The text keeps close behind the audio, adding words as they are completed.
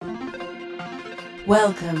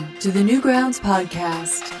Welcome to the Newgrounds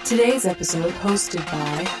Podcast. Today's episode hosted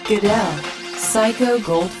by Goodell, Psycho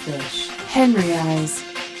Goldfish, Henry Eyes.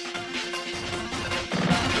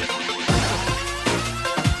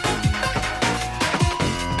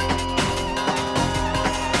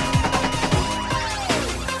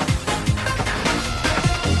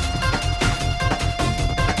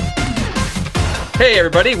 Hey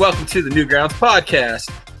everybody, welcome to the Newgrounds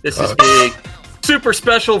Podcast. This is a super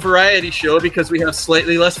special variety show because we have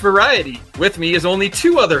slightly less variety. With me is only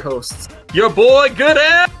two other hosts. Your boy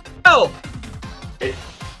Goodell!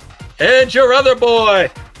 And your other boy.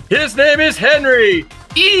 His name is Henry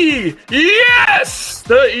E. Yes!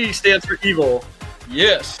 The E stands for evil.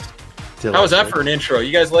 Yes. Delicious. How was that for an intro?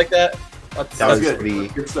 You guys like that? That was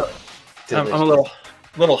good stuff. I'm a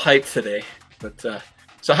little hyped today, but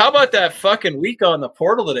so how about that fucking week on the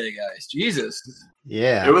portal today, guys? Jesus.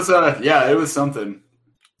 Yeah. It was it was something.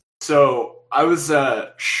 So I was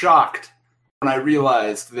shocked when I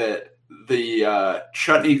realized that the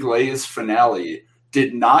Chutney Glaze finale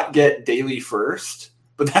did not get daily first,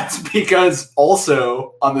 but that's because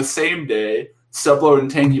also on the same day, Sublo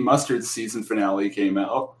and Tangy Mustard's season finale came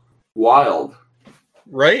out. Wild.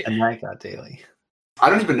 Right? And that got daily. I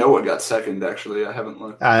don't even know what got second, actually. I haven't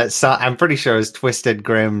looked. So I'm pretty sure it was Twisted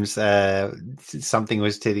Grimm's something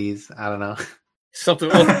was titties. I don't know. Something.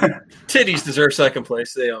 Well, titties deserve second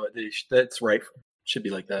place. That's right. Should be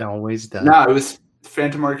like that. It always does. No, it was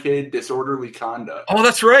Phantom Arcade Disorderly Conduct. Oh,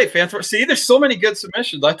 that's right. Phantom. See, there's so many good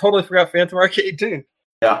submissions. I totally forgot Phantom Arcade too.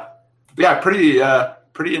 Yeah, pretty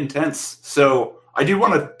intense. So I do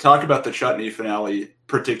want to talk about the Chutney finale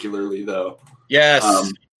particularly, though. Yes.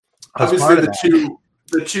 Obviously,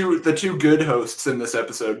 the two good hosts in this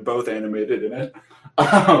episode both animated in it.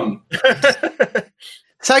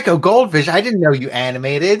 Psycho Goldfish, I didn't know you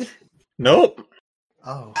animated. Nope.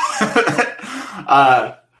 Oh.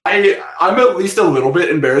 I'm at least a little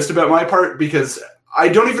bit embarrassed about my part because I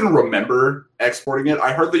don't even remember exporting it.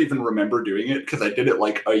 I hardly even remember doing it because I did it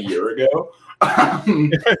like a year ago. But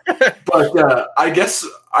I guess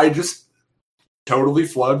I just totally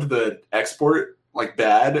flubbed the export like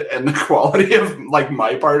bad, and the quality of like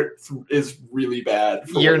my part is really bad.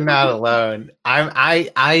 You're not alone.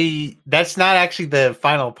 I that's not actually the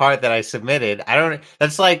final part that I submitted.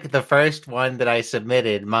 That's like the first one that I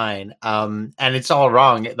submitted, mine. And it's all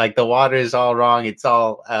wrong. Like the water is all wrong. It's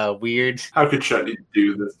all weird. How could Chutney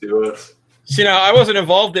do this to us? See, now I wasn't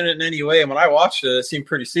involved in it in any way, and when I watched it, it seemed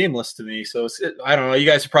pretty seamless to me. So I don't know. You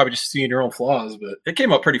guys are probably just seeing your own flaws, but it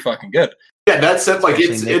came out pretty fucking good. Yeah, that said, like it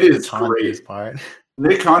is great. Part.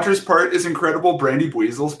 Nick Contra's part is incredible. Brandy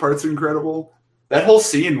Buizel's part's incredible. That whole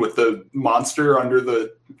scene with the monster under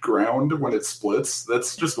the ground when it splits,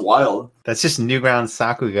 that's just wild. That's just Newgrounds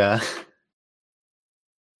Sakuga.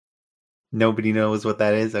 Nobody knows what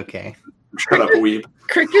that is? Okay. Shut up, weeb.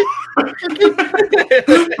 Cricket.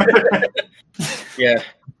 Yeah.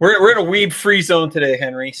 We're in a weeb-free zone today,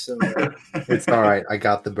 Henry. So it's all right. I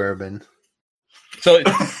got the bourbon. So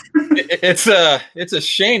it's a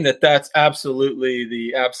shame that that's absolutely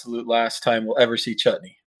the absolute last time we'll ever see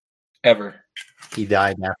Chutney, ever. He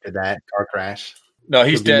died after that car crash. No,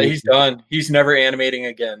 he's dead. He's done. He's never animating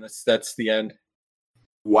again. That's the end.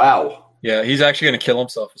 Wow. Yeah, he's actually going to kill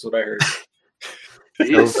himself. Is what I heard.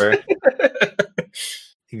 It's over.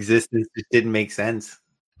 Existence just didn't make sense.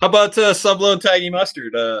 How about Sublo and Tangy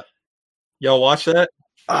Mustard? Y'all watch that?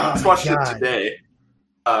 I watched it today.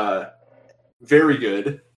 Very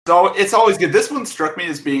good. So it's always good. This one struck me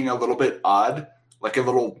as being a little bit odd, like a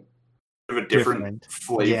little bit of a different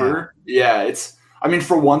flavor. Yeah, it's. I mean,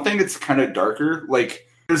 for one thing, it's kind of darker. Like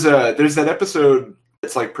there's that episode.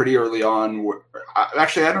 It's like pretty early on.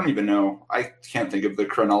 Actually, I don't even know. I can't think of the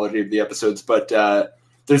chronology of the episodes, but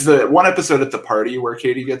there's the one episode at the party where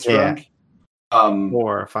Katie gets drunk. 4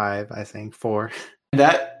 or 5, I think 4.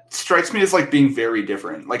 That strikes me as like being very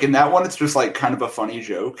different. Like in that one, it's just like kind of a funny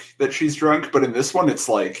joke that she's drunk, but in this one, it's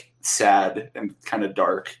like sad and kind of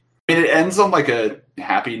dark. I mean, it ends on like a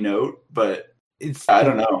happy note, but I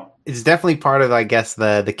don't know. It's definitely part of, I guess,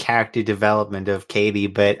 the character development of Katie.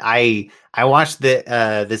 But I watched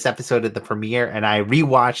this episode at the premiere and I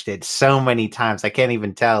rewatched it so many times I can't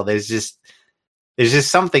even tell. There's just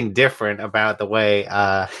something different about the way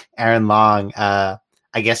Aaron Long, I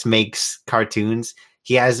guess, makes cartoons.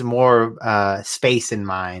 He has more space in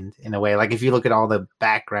mind in a way. Like if you look at all the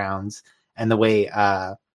backgrounds and the way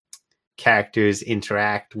characters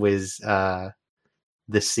interact with the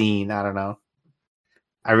scene, I don't know.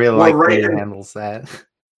 I really like the way he handles that.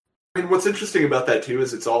 I mean, what's interesting about that too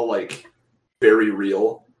is it's all like very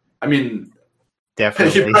real. I mean,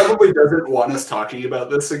 Definitely. He probably doesn't want us talking about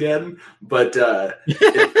this again, but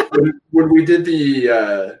when we did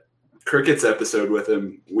the Crickets episode with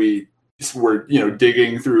him, we just were,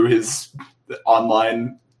 digging through his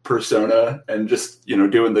online persona and just,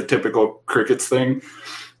 doing the typical Crickets thing.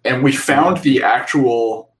 And we found the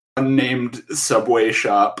actual unnamed Subway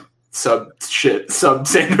shop, sub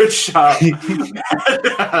sandwich shop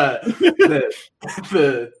that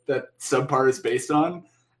Subpar is based on.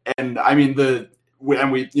 And I mean, we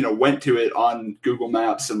went to it on Google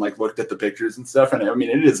Maps and looked at the pictures and stuff. And I mean,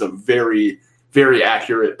 it is a very, very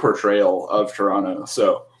accurate portrayal of Toronto.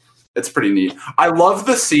 So it's pretty neat. I love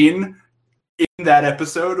the scene in that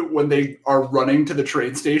episode when they are running to the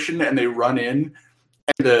train station and they run in.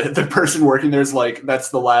 And the person working there is like, that's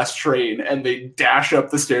the last train. And they dash up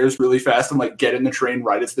the stairs really fast and get in the train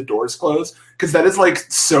right as the doors close. Because that is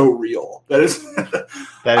so real. That is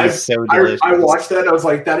so delicious. I watched that and I was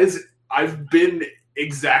like, I've been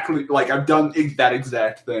exactly, I've done that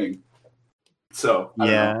exact thing. So,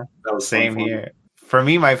 yeah, that was same here. For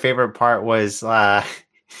me, my favorite part was, I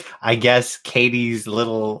guess, Katie's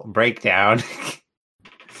little breakdown.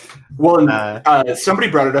 Well, somebody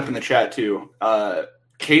brought it up in the chat too.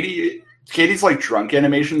 Katie's drunk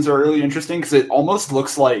animations are really interesting because it almost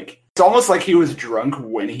looks like he was drunk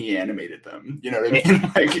when he animated them. You know what I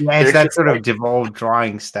mean? It's that sort of devolved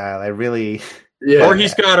drawing style. Yeah. Or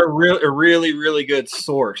he's got a really, really good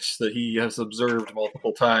source that he has observed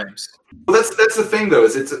multiple times. Well, that's the thing though.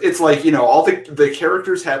 Is it's all the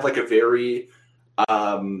characters have a very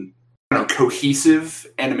cohesive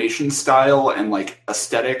animation style and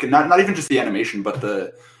aesthetic, and not even just the animation, but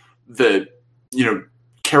the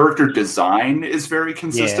character design is very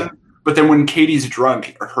consistent. Yeah. But then when Katie's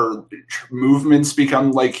drunk, her movements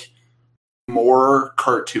become more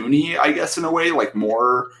cartoony, I guess, in a way,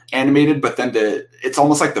 more animated. But then it's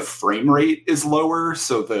almost like the frame rate is lower,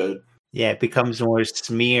 so it becomes more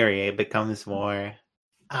smeary. It becomes more.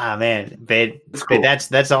 Ah, man, but cool.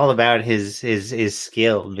 that's all about his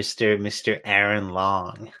skill, Mr. Aaron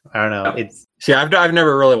Long. I don't know. See, I've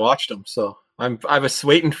never really watched him, so I was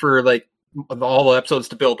waiting for all the episodes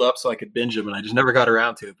to build up so I could binge them, and I just never got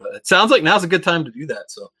around to it. But it sounds like now's a good time to do that.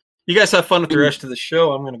 So you guys have fun with the rest of the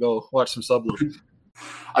show. I'm gonna go watch some Subloop.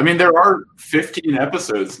 I mean, there are 15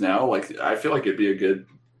 episodes now. I feel like it'd be a good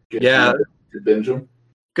time to binge them.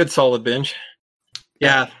 Good solid binge.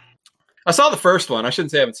 Yeah. I saw the first one. I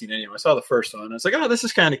shouldn't say I haven't seen any of them. I saw the first one. I was like, oh, this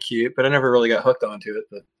is kind of cute, but I never really got hooked onto it.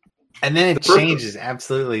 But and then it changes,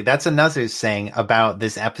 absolutely. That's another thing about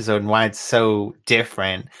this episode and why it's so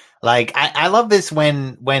different. I love this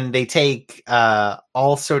when they take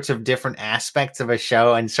all sorts of different aspects of a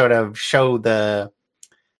show and sort of show the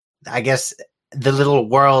little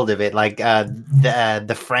world of it.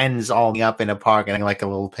 The friends all up in a park and a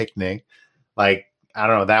little picnic. I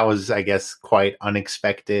don't know. That was, I guess, quite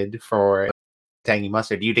unexpected for Tangy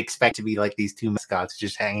Mustard. You'd expect to be these two mascots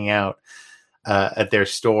just hanging out at their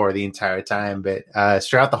store the entire time, but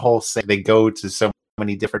throughout the whole thing, they go to so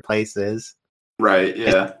many different places. Right.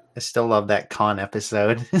 Yeah. I still love that con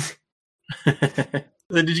episode.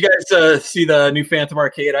 Did you guys see the new Phantom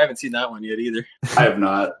Arcade? I haven't seen that one yet either. I have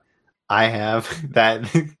not. I have that.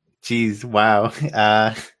 Geez, wow.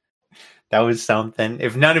 That was something.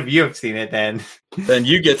 If none of you have seen it, then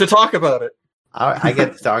you get to talk about it. I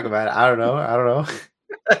get to talk about it. I don't know.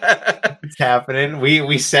 It's happening.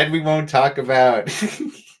 We said we won't talk about.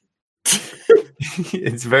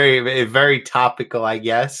 It's very, very topical, I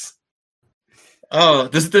guess. Oh,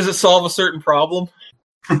 does it solve a certain problem?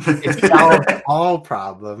 It solves all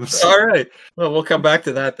problems. All right. Well, we'll come back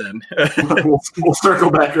to that then. We'll circle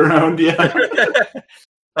back around. Yeah.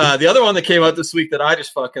 The other one that came out this week that I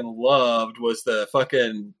just fucking loved was the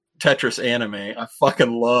fucking Tetris anime. I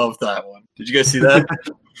fucking loved that one. Did you guys see that?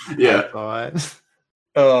 Yeah.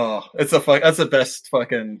 Oh, that's the best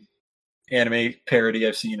fucking anime parody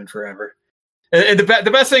I've seen in forever. And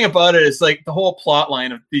the best thing about it is the whole plot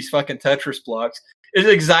line of these fucking Tetris blocks is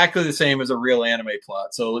exactly the same as a real anime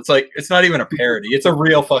plot. So it's not even a parody. It's a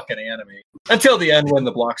real fucking anime. Until the end when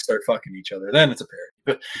the blocks start fucking each other. Then it's a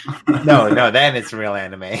parody. But no, then it's real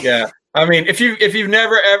anime. Yeah. I mean, if you've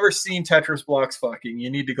never ever seen Tetris blocks fucking, you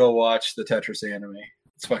need to go watch the Tetris anime.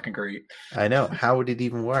 It's fucking great. I know. How would it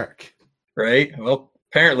even work? Right? Well,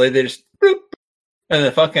 apparently they just boop, and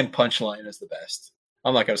the fucking punchline is the best.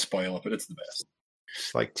 I'm not going to spoil it, but it's the best.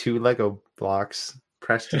 It's two Lego blocks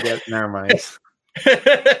pressed together. Never mind.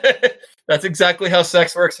 That's exactly how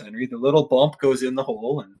sex works, Henry. The little bump goes in the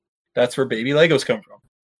hole, and that's where baby Legos come from.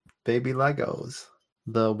 Baby Legos.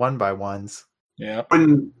 The 1x1s. Yeah.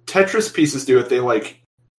 When Tetris pieces do it, they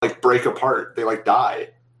break apart. They die.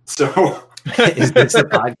 So Is this a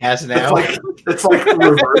podcast now? It's like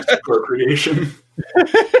reverse appropriation.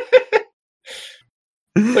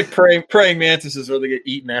 Like praying mantises where they get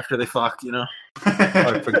eaten after they fuck, you know? Oh,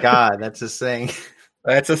 I forgot. That's a thing.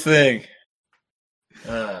 That's a thing.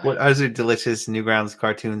 What other delicious Newgrounds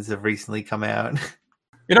cartoons have recently come out?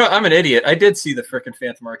 You know, I'm an idiot. I did see the frickin'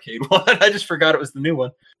 Phantom Arcade one. I just forgot it was the new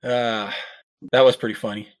one. That was pretty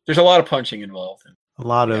funny. There's a lot of punching involved. A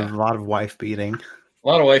lot of wife beating. A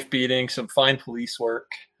lot of wife beating, some fine police work.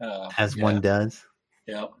 As one does.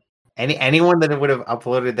 Yeah. Anyone that would have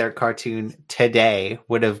uploaded their cartoon today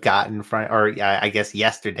would have gotten I guess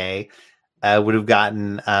yesterday would have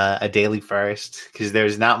gotten a daily first, because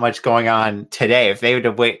there's not much going on today. If they would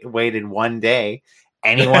have waited one day,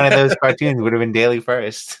 any one of those cartoons would have been daily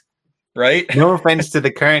first. Right? No offense to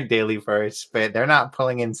the current daily first, but they're not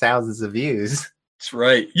pulling in thousands of views. That's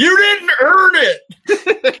right. You didn't earn it.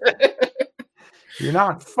 You're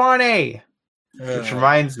not funny. Which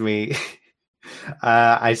reminds me,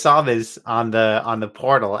 I saw this on the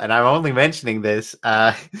portal, and I'm only mentioning this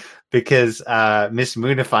because Miss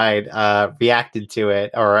Moonified reacted to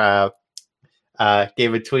it, or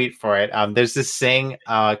gave a tweet for it. There's this thing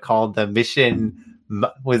called the Mission.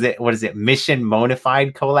 What is it? Mission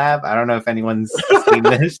Monified collab. I don't know if anyone's seen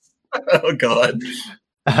this. Oh God.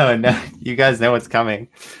 Oh no, you guys know what's coming.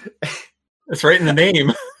 It's right in the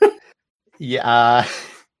name. Yeah.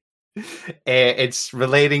 It's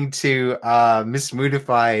relating to Miss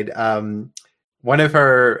Moonified. One of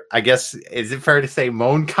her, I guess, is it fair to say,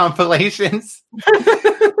 moan compilations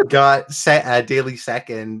got set a daily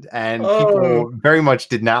second, and people very much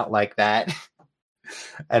did not like that.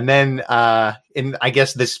 And then, in I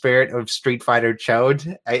guess the spirit of Street Fighter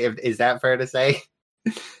Chode, is that fair to say?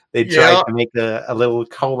 They tried to make a little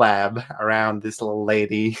collab around this little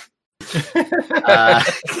lady.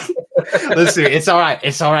 Listen, it's all right.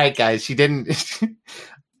 It's all right, guys. She didn't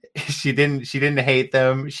hate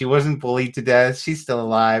them. She wasn't bullied to death. She's still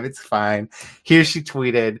alive. It's fine. Here she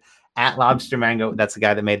tweeted at Lobster Mango. That's the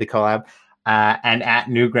guy that made the collab. And at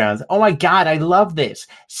Newgrounds. Oh my God, I love this.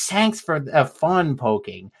 Thanks for the fun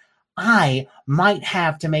poking. I might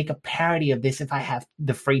have to make a parody of this if I have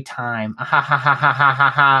the free time. Ha ha ha ha ha ha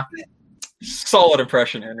ha. Solid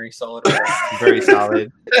impression, Henry. Solid impression. Very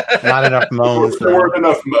solid. Not enough moans. There weren't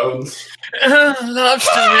enough moans.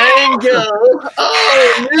 Lobster Mango.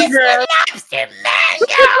 Oh, Newgrounds. Lobster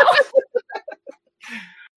Mango.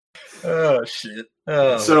 Oh shit.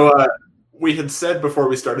 Oh. So we had said before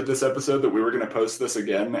we started this episode that we were going to post this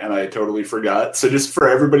again, and I totally forgot. So just for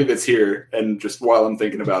everybody that's here, and just while I'm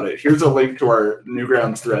thinking about it, here's a link to our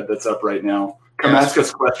Newgrounds thread that's up right now. Come ask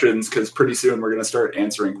us questions, because pretty soon we're going to start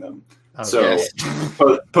answering them. Okay.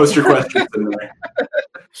 So post your questions in there.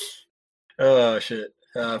 Oh shit.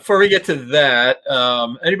 Before we get to that,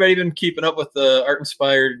 anybody been keeping up with the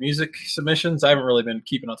art-inspired music submissions? I haven't really been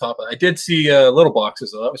keeping on top of it. I did see Little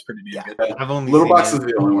Boxes, though. That was pretty good. I've only Little Box is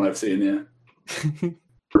the only one I've seen, yeah.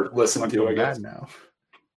 Listen to, I guess. Now.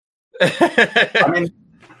 I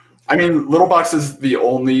mean, Little Box is the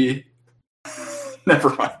only... Never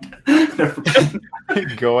mind.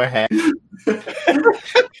 Go ahead.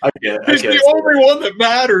 I get He's the only one that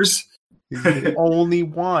matters. He's the only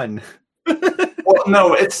one. Well,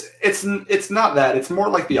 no, it's not that. It's more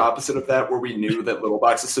like the opposite of that, where we knew that Little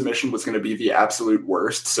Box's submission was going to be the absolute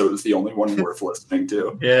worst, so it was the only one worth listening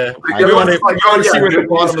to. Yeah, we want to see where the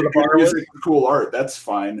bottom of the bar was. Cool art, that's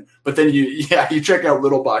fine. But then you check out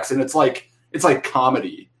Little Box, and it's like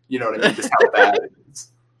comedy. You know what I mean? Just how bad it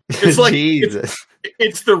is. It's like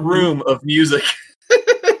it's the Room of music.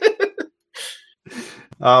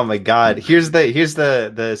 Oh my God! Here's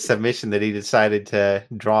the submission that he decided to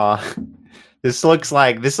draw. This looks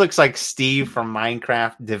like Steve from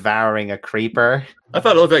Minecraft devouring a creeper. I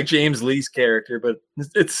thought it looked like James Lee's character, but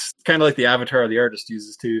it's kind of like the avatar the artist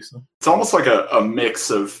uses too. So it's almost like a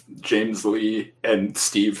mix of James Lee and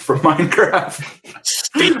Steve from Minecraft.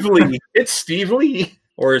 Steve Lee. It's Steve Lee,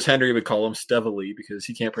 or as Henry would call him, Steve Lee, because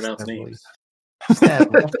he can't pronounce names.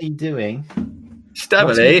 Stev, what are you doing?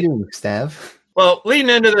 Stev. Well, leading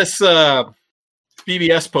into this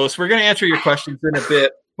BBS post, we're going to answer your questions in a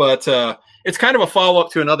bit, but it's kind of a follow-up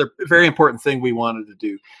to another very important thing we wanted to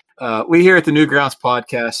do. We here at the Newgrounds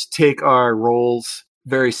podcast take our roles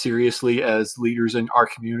very seriously as leaders in our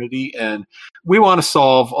community, and we want to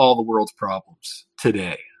solve all the world's problems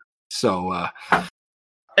today. So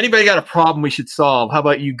anybody got a problem we should solve? How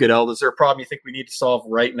about you, Goodell? Is there a problem you think we need to solve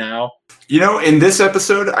right now? You know, in this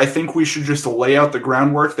episode, I think we should just lay out the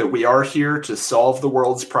groundwork that we are here to solve the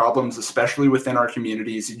world's problems, especially within our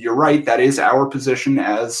communities. You're right. That is our position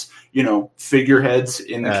as, figureheads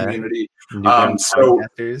in the community.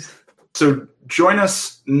 So join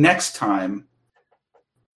us next time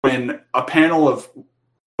when a panel of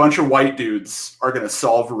bunch of white dudes are going to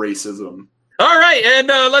solve racism. All right, and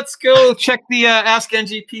let's go check the Ask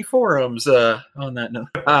NGP forums on that note.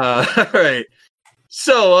 All right.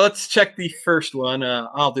 So let's check the first one.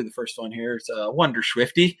 I'll do the first one here. It's Wonder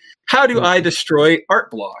Swifty. How do I destroy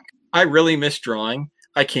art blog? I really miss drawing.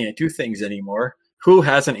 I can't do things anymore. Who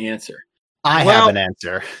has an answer? I have an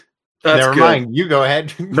answer. Never mind. You go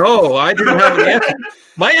ahead. No, I didn't have an answer.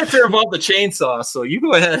 My answer involved the chainsaw, so you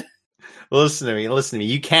go ahead. Listen to me.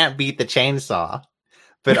 You can't beat the chainsaw.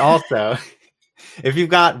 But also, if you've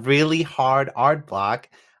got really hard art block,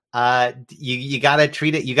 you got to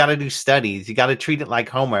treat it. You got to do studies. You got to treat it like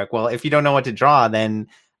homework. Well, if you don't know what to draw, then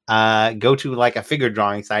go to like a figure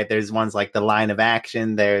drawing site. There's ones like The Line of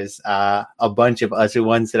Action. There's a bunch of other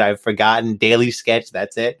ones that I've forgotten. Daily Sketch.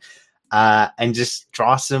 That's it. And just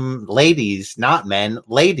draw some ladies, not men,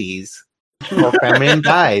 ladies or feminine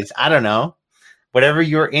guys. I don't know, whatever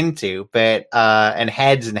you're into, but and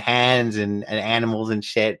heads and hands and animals and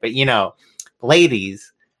shit. But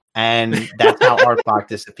ladies, and that's how art block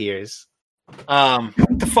disappears.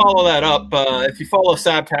 To follow that up, if you follow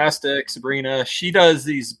Sabtastic, Sabrina, she does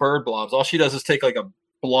these bird blobs. All she does is take like a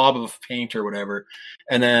blob of paint or whatever,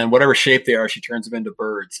 and then whatever shape they are, she turns them into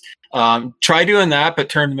birds. Try doing that, but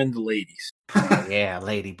turn them into ladies. Yeah,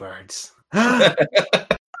 ladybirds.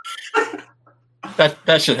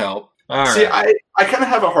 that should help. All See, right. I kind of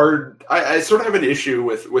have I sort of have an issue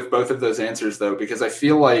with both of those answers though, because I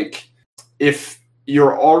feel like if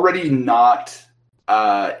you're already not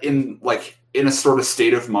in a sort of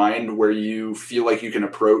state of mind where you feel like you can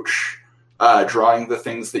approach drawing the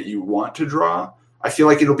things that you want to draw, I feel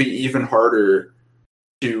like it'll be even harder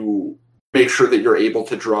to make sure that you're able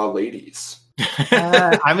to draw ladies.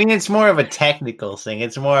 I mean, it's more of a technical thing.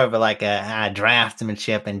 It's more of a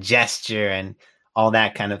draftsmanship and gesture and all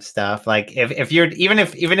that kind of stuff. Like if you're even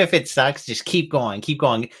if it sucks, just keep going.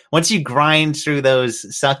 Once you grind through those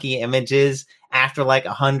sucky images after like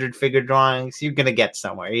 100 figure drawings, you're gonna get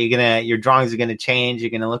somewhere. Your drawings are gonna change.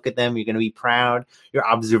 You're gonna look at them. You're gonna be proud. Your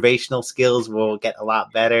observational skills will get a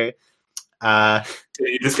lot better.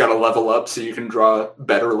 You just got to level up so you can draw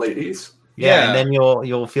better ladies. Yeah, and then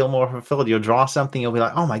you'll feel more fulfilled. You'll draw something. You'll be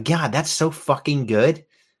like, oh my god, that's so fucking good.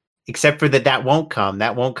 Except for that won't come.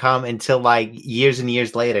 That won't come until like years and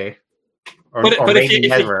years later, or maybe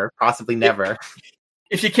never, possibly never.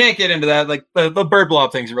 If you can't get into that, like the bird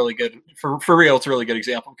blob thing's really good for real. It's a really good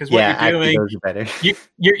example because what you're doing, those are better.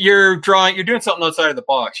 You're doing something outside of the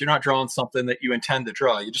box. You're not drawing something that you intend to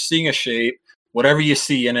draw. You're just seeing a shape. Whatever you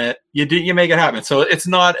see in it, you make it happen. So it's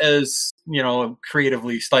not as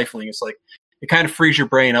creatively stifling. It's like it kind of frees your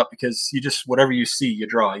brain up because you just whatever you see, you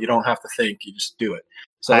draw. You don't have to think. You just do it.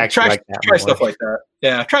 So try stuff like that.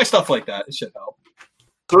 Yeah, try stuff like that. It should help.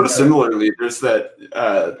 Sort of similarly, there's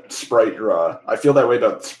that sprite draw. I feel that way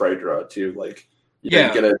about the sprite draw too. Like you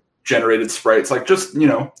get a generated sprite. It's like just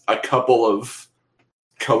a couple of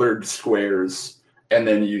colored squares, and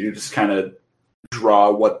then you just kind of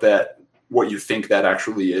draw what you think that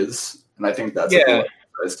actually is, and I think that's a cool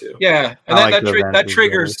exercise too. Yeah, and that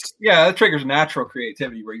triggers natural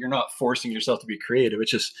creativity where you're not forcing yourself to be creative.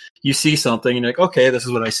 It's just you see something and you're like, okay, this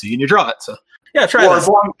is what I see, and you draw it. So yeah, try that.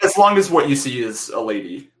 As long as what you see is a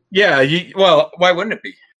lady. Yeah, why wouldn't it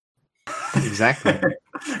be? Exactly.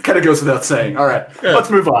 Kind of goes without saying. All right, let's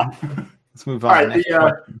move on. All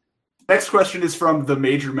right, next question is from the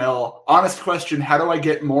Major Mel. Honest question: how do I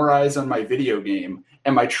get more eyes on my video game?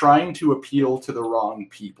 Am I trying to appeal to the wrong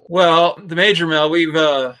people? Well, the Major Mel, we've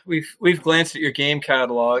glanced at your game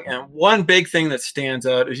catalog, and one big thing that stands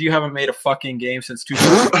out is you haven't made a fucking game since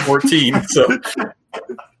 2014. So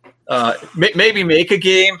maybe make a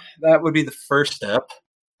game. That would be the first step.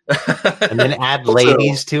 And then add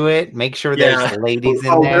ladies to it. Make sure there's ladies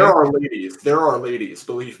in there. There are ladies.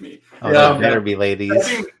 Believe me. Oh, there better be ladies.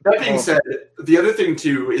 That being said, the other thing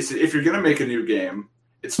too is if you're going to make a new game,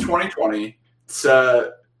 it's 2020. It's don't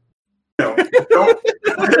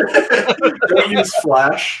use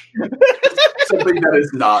Flash. Something that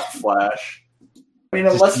is not Flash. I mean,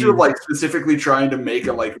 unless you're like specifically trying to make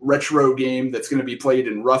a like retro game that's going to be played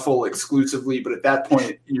in Ruffle exclusively, but at that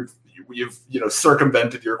point you've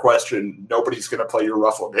circumvented your question. Nobody's going to play your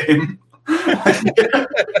Ruffle game.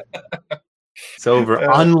 It's over.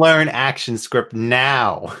 Unlearn ActionScript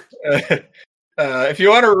now. If you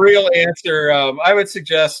want a real answer, I would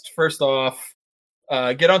suggest first off,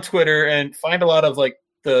 get on Twitter and find a lot of like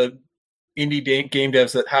the indie game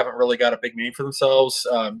devs that haven't really got a big name for themselves.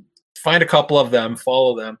 Find a couple of them,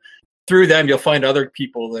 follow them. Through them, you'll find other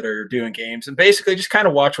people that are doing games, and basically just kind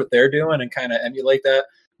of watch what they're doing and kind of emulate that.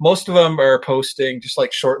 most of them are posting just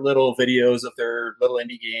like short little videos of their little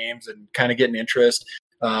indie games and kind of getting interest.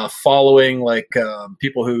 Following like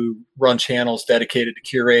people who run channels dedicated to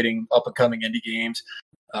curating up and coming indie games.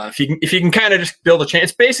 If you can kind of just build a channel,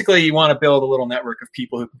 it's basically you want to build a little network of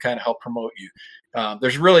people who can kind of help promote you.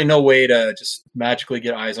 There's really no way to just magically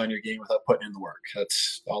get eyes on your game without putting in the work.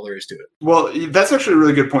 That's all there is to it. Well, that's actually a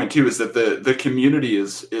really good point too. Is that the community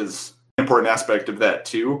is an important aspect of that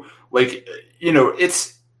too. Like, you know,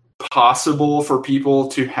 it's possible for people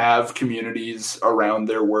to have communities around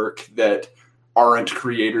their work that aren't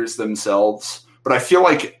creators themselves, but I feel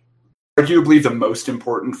like arguably the most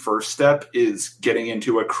important first step is getting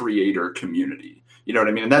into a creator community. You know what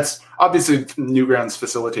I mean? And that's obviously Newgrounds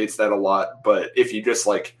facilitates that a lot, but if you just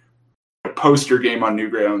like post your game on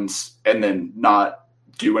Newgrounds and then not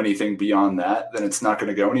do anything beyond that, then it's not going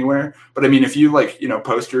to go anywhere. But I mean, if you like, you know,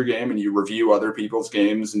 post your game and you review other people's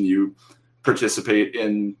games and you participate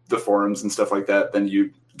in the forums and stuff like that, then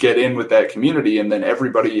you get in with that community, and then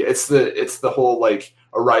everybody, it's the whole like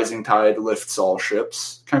a rising tide lifts all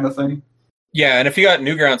ships kind of thing. Yeah, and if you got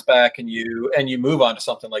Newgrounds back and you move on to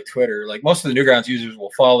something like Twitter, like most of the Newgrounds users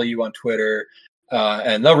will follow you on Twitter,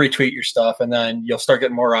 and they'll retweet your stuff, and then you'll start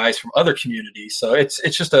getting more eyes from other communities. So it's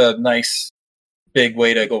just a nice big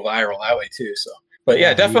way to go viral that way too. So, but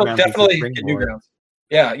yeah, definitely get Newgrounds.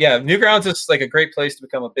 Yeah, Newgrounds is like a great place to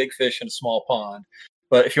become a big fish in a small pond.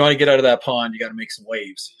 But if you want to get out of that pond, you got to make some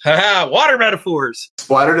waves. Haha, water metaphors.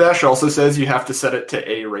 Splatterdash also says you have to set it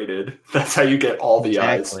to A-rated. That's how you get all the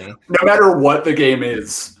eyes. No matter what the game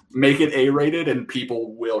is, make it A-rated and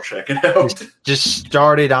people will check it out. Just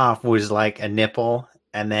start it off with like a nipple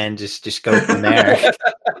and then just go from there.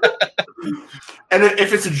 And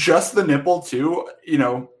if it's just the nipple too, you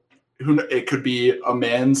know, it could be a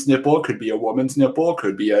man's nipple, could be a woman's nipple,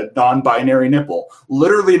 could be a non-binary nipple.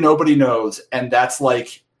 Literally nobody knows, and that's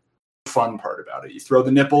like the fun part about it. You throw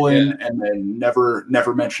the nipple in and then never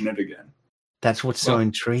mention it again. That's what's so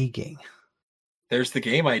intriguing. There's the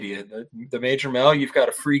game idea. The Major Mel, you've got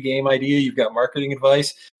a free game idea, you've got marketing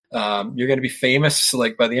advice. You're going to be famous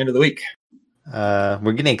like by the end of the week. We're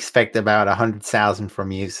going to expect about 100,000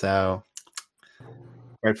 from you, so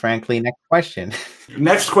quite frankly, next question.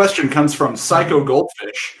 Next question comes from Psycho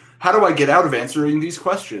Goldfish. How do I get out of answering these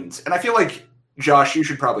questions? And I feel like, Josh, you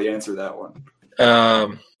should probably answer that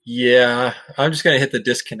one. Yeah, I'm just going to hit the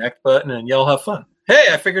disconnect button and y'all have fun. Hey,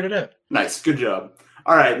 I figured it out. Nice, good job.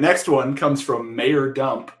 All right, next one comes from Mayor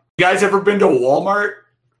Dump. You guys ever been to Walmart?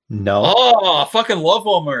 No. Oh, I fucking love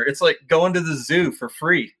Walmart. It's like going to the zoo for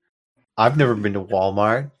free. I've never been to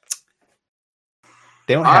Walmart.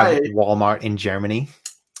 They don't have Walmart in Germany.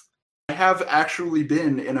 I have actually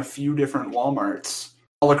been in a few different Walmarts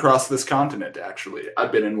all across this continent, actually.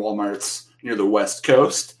 I've been in Walmarts near the West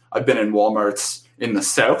Coast. I've been in Walmarts in the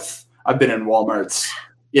South. I've been in Walmarts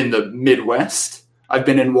in the Midwest. I've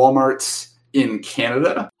been in Walmarts in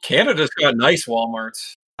Canada. Canada's got nice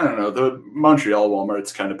Walmarts. I don't know. The Montreal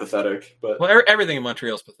Walmart's kind of pathetic. But well, everything in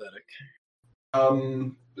Montreal's pathetic.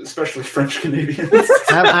 Especially French Canadians.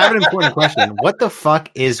 I have an important question. What the fuck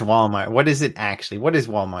is Walmart? What is it actually? What is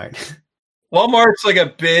Walmart? Walmart's like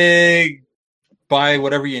a big buy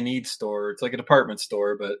whatever you need store. It's like a department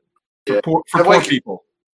store, but for poor people.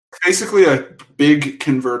 Basically a big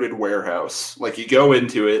converted warehouse. Like you go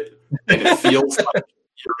into it and it feels like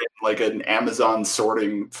you're in like an Amazon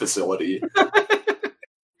sorting facility.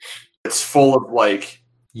 It's full of like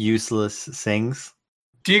useless things.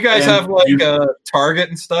 Do you guys have like a Target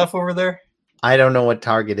and stuff over there? I don't know what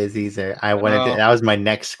Target is either. That was my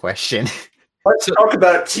next question. Let's talk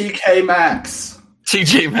about TK Maxx.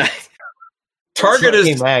 TJ Maxx.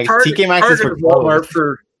 Target's Walmart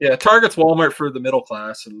for Target's Walmart for the middle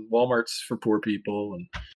class, and Walmart's for poor people. And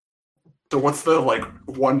so, what's the like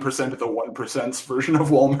 1% of the 1%'s version of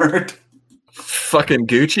Walmart? Fucking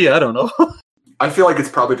Gucci. I don't know. I feel like it's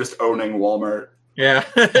probably just owning Walmart. Yeah,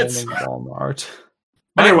 owning Walmart.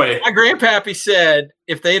 Anyway, my grandpappy said,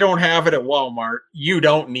 if they don't have it at Walmart, you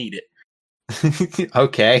don't need it.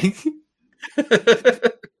 Okay.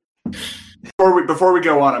 Before we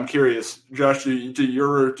go on, I'm curious, Josh, do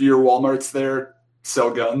your Walmarts there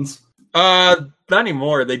sell guns? Not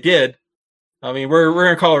anymore. They did. I mean,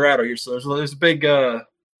 we're in Colorado here, so there's a big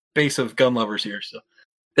base of gun lovers here. So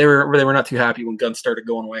they were not too happy when guns started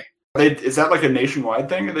going away. Is that like a nationwide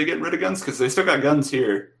thing? Are they getting rid of guns? Because they still got guns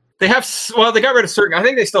here. They have, well, they got rid of certain. I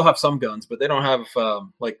think they still have some guns, but they don't have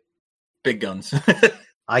like big guns.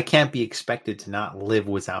 I can't be expected to not live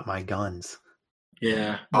without my guns.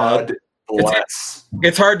 Yeah,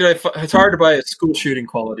 it's hard to buy a school shooting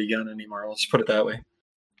quality gun anymore. Let's just put it that way.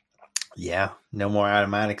 Yeah, no more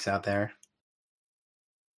automatics out there.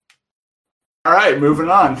 All right, moving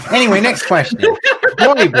on. Anyway, next question.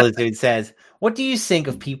 Gory Blizzard says, what do you think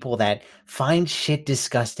of people that find shit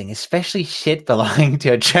disgusting, especially shit belonging to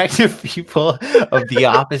attractive people of the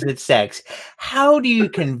opposite sex? How do you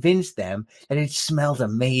convince them that it smells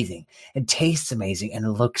amazing and tastes amazing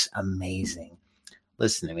and looks amazing?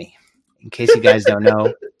 Listen to me. In case you guys don't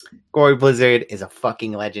know, Gory Blizzard is a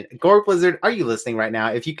fucking legend. Gory Blizzard, are you listening right now?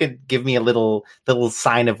 If you could give me a little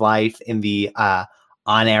sign of life in the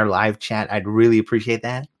on-air live chat, I'd really appreciate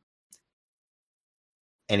that.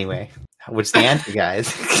 Anyway, what's the answer,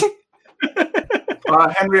 guys?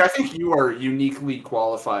 Henry, I think you are uniquely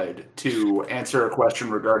qualified to answer a question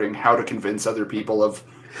regarding how to convince other people of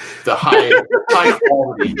the high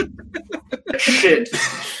quality shit,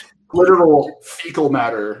 literal fecal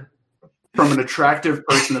matter from an attractive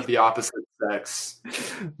person of the opposite sex.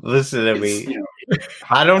 Listen to me.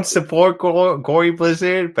 I don't support Gory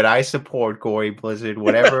Blizzard, but I support Gory Blizzard.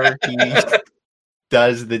 Whatever he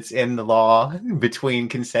does that's in the law between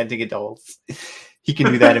consenting adults, he can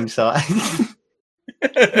do that himself.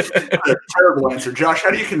 That's a terrible answer. Josh,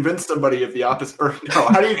 how do you convince somebody of the opposite, or no,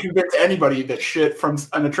 how do you convince anybody that shit from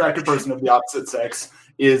an attractive person of the opposite sex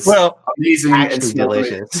is amazing and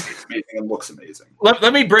delicious, amazing and looks amazing?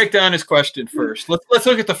 Let me break down his question first. Let's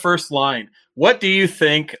look at the first line. What do you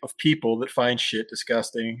think of people that find shit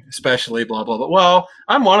disgusting, especially blah, blah, blah? Well,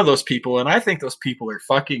 I'm one of those people, and I think those people are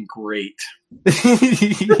fucking great.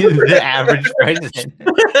 The average person.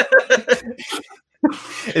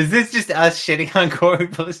 Is this just us shitting on Gory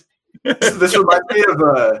Blizzard? This reminds me of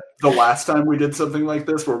the last time we did something like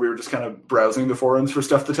this, where we were just kind of browsing the forums for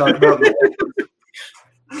stuff to talk about.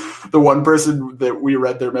 The one person that we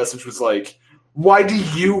read their message was like, "Why do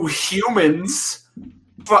you humans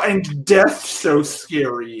find death so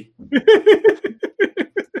scary?" I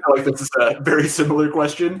feel like this is a very similar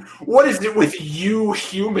question. What is it with you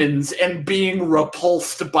humans and being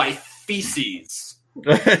repulsed by feces?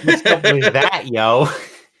 What's up with that, yo?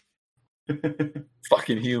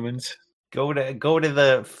 Fucking humans. Go to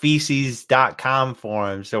the feces.com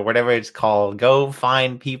forums or whatever it's called. Go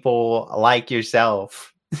find people like yourself.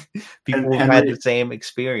 People who had the same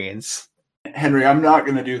experience. Henry, I'm not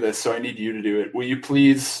going to do this, so I need you to do it. Will you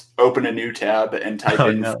please open a new tab and type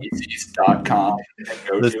in feces.com and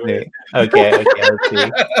go to it? Okay, let's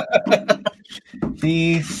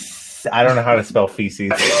see. I don't know how to spell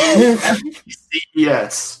feces.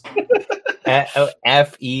 F-E-C-E-S.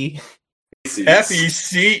 F-E.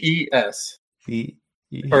 F-E-C-E-S.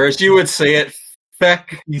 Or as you would say it,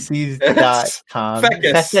 feces.com.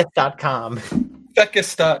 Fecus.com.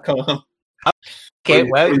 Fecus.com. Okay,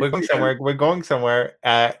 well, we're going somewhere.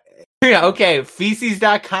 Okay,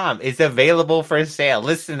 feces.com is available for sale.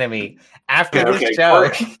 Listen to me. After this show.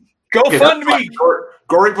 Go fund me!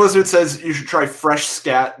 Gory Blizzard says you should try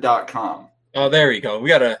freshscat.com. Oh, there you go. We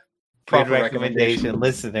got a good recommendation.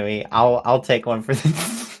 Listen to me. I'll take one for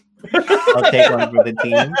the I'll take one for the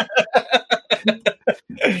team.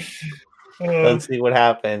 Let's see what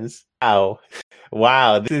happens. Wow,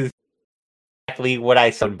 this is exactly what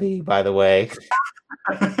I should be, by the way.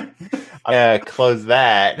 Close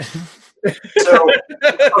that. So,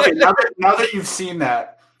 okay, now that you've seen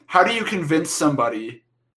that, how do you convince somebody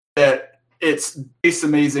that it tastes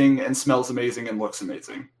amazing and smells amazing and looks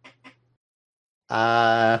amazing?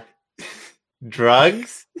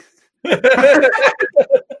 Drugs?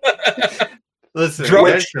 Listen,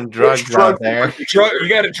 there's some drugs out there. You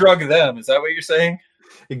got to drug them. Is that what you're saying?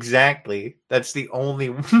 Exactly. That's the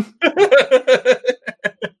only.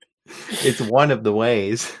 It's one of the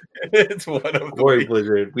ways. It's one of the Gory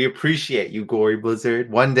Blizzard. We appreciate you, Gory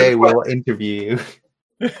Blizzard. One day we'll interview you.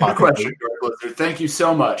 Good question, Gory Blizzard. Thank you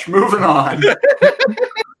so much. Moving on.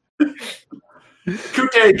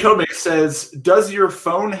 Kute Komik says, "Does your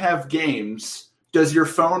phone have games? Does your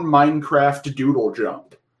phone Minecraft doodle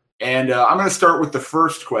jump?" And I'm going to start with the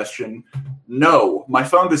first question. No, my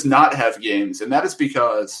phone does not have games, and that is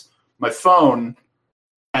because my phone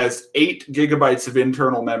has 8 gigabytes of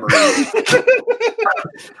internal memory,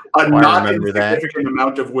 a not insignificant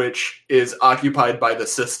amount of which is occupied by the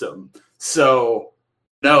system. So,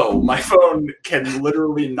 no, my phone can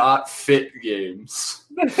literally not fit games.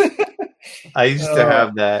 I used to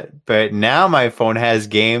have that, but now my phone has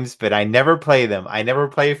games, but I never play them. I never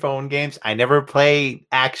play phone games. I never play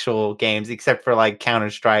actual games except for like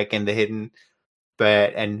Counter-Strike and The Hidden,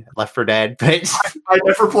 and Left 4 Dead. But I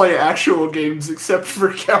never play actual games except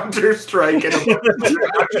for Counter-Strike and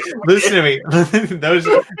listen to me. those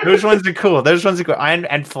ones are cool. Those ones are cool.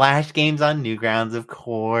 And Flash games on Newgrounds, of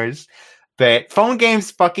course. But phone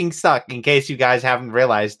games fucking suck, in case you guys haven't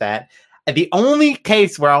realized that. The only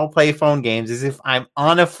case where I'll play phone games is if I'm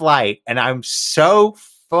on a flight and I'm so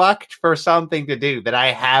fucked for something to do that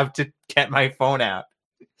I have to get my phone out.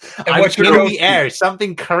 I'm in the air.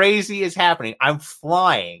 Something crazy is happening. I'm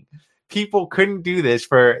flying. People couldn't do this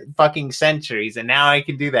for fucking centuries, and now I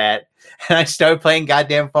can do that. And I start playing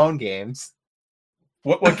goddamn phone games.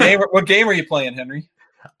 What game? What game are you playing, Henry?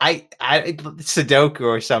 I Sudoku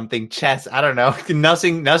or something, chess. I don't know.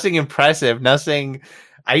 Nothing impressive. Nothing.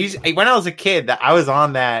 When I was a kid, I was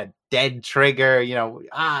on that Dead Trigger.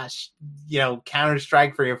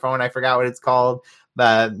 Counter-Strike for your phone. I forgot what it's called.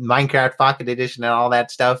 The Minecraft Pocket Edition and all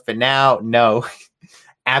that stuff. But now, no,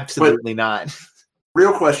 absolutely not.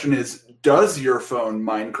 Real question is: does your phone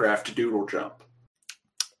Minecraft Doodle Jump?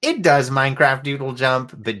 It does Minecraft Doodle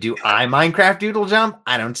Jump, but do I Minecraft Doodle Jump?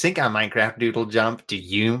 I don't think I Minecraft Doodle Jump. Do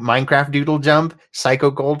you Minecraft Doodle Jump? Psycho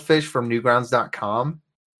Goldfish from Newgrounds.com.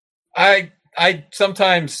 I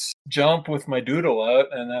sometimes jump with my doodle out,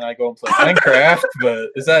 and then I go and play Minecraft, but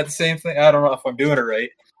is that the same thing? I don't know if I'm doing it right.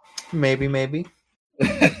 Maybe.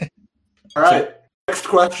 All right. Next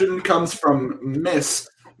question comes from Mist.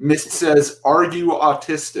 Mist says, are you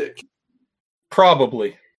autistic?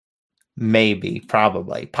 Probably. Maybe,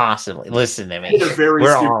 probably, possibly. Listen to me. I did a very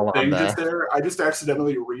We're stupid all thing on just the... there. I just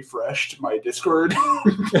accidentally refreshed my Discord.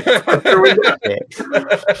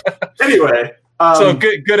 Anyway. So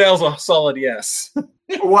good L's a solid yes.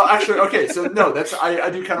 Well, actually, okay. So no, I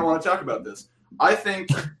do kind of want to talk about this. I think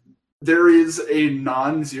there is a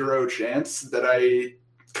non-zero chance that I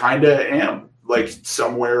kind of am like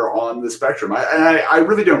somewhere on the spectrum. I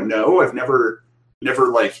really don't know. I've never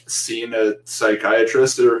like seen a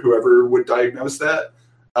psychiatrist or whoever would diagnose that.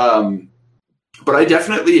 But I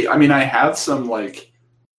definitely, I have some like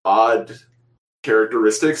odd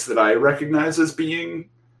characteristics that I recognize as being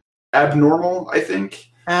abnormal, I think.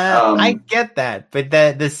 I get that, but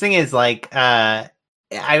the thing is, like, I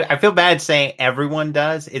feel bad saying everyone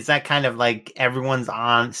does. Is that kind of like everyone's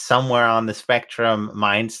on somewhere on the spectrum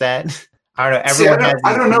mindset? I don't know. Everyone has.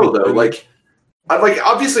 I don't know though. Like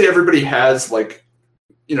obviously everybody has like,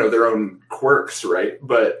 their own quirks, right?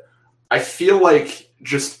 But I feel like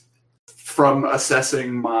just from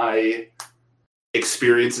assessing my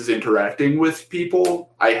experiences interacting with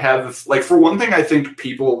people, I have, like, for one thing, I think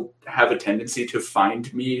people have a tendency to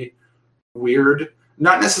find me weird,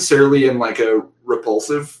 not necessarily in like a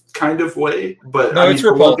repulsive kind of way, but no, it's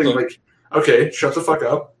repulsive. Thing, like, okay, shut the fuck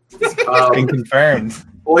up. Been confirmed.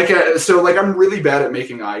 So I'm really bad at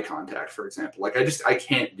making eye contact, for example. Like, I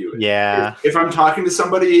can't do it. Yeah. If I'm talking to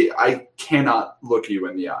somebody, I cannot look you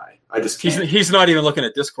in the eye. I just can't. He's not even looking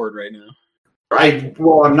at Discord right now. I'm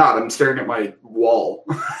not. I'm staring at my wall.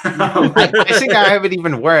 I think I have it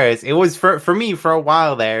even worse. It was for me for a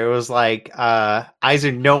while there. It was like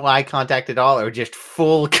either no eye contact at all or just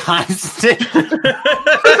full constant.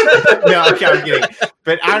 No, okay, I'm kidding.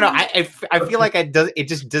 But I don't know. I feel like it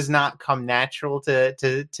just does not come natural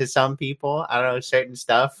to some people. I don't know, certain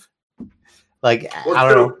stuff. Like, I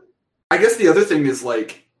don't know. I guess the other thing is,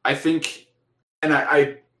 like, I think, and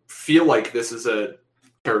I feel like this is a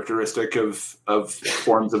characteristic of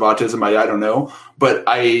forms of autism. I don't know, but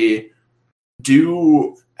I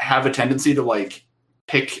do have a tendency to like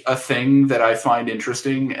pick a thing that I find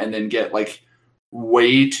interesting and then get like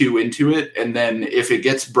way too into it, and then if it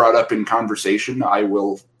gets brought up in conversation, I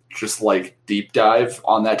will just like deep dive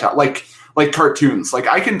on that topic. Like cartoons. Like,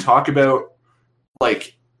 I can talk about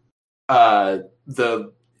like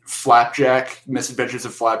the Flapjack, Misadventures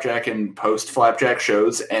of Flapjack, and post Flapjack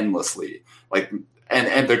shows endlessly. Like,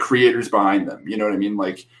 and the creators behind them, you know what I mean?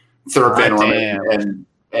 Like Thurb Van Orman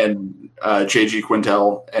and J.G.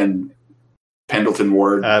 Quintel and Pendleton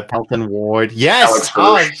Ward. Pendleton Ward, yes. Alex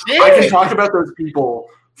Hirsch. I can talk about those people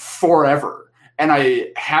forever, and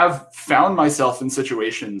I have found myself in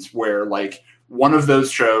situations where like one of those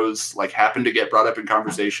shows like happened to get brought up in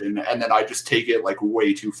conversation, and then I just take it like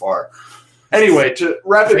way too far. Anyway, to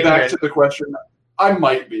wrap it back to the question. I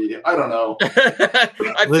might be. I don't know.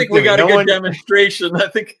 I think we got a good demonstration. I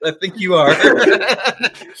think you are.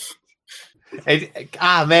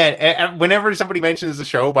 Man! Whenever somebody mentions a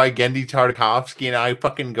show by Genndy Tartakovsky, and I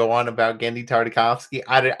fucking go on about Genndy Tartakovsky,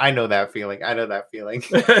 I know that feeling.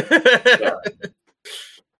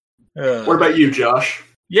 Yeah. What about you, Josh?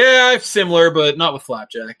 Yeah, I'm similar, but not with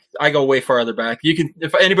Flapjack. I go way farther back. You can,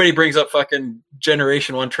 if anybody brings up fucking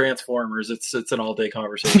Generation 1 Transformers, it's an all day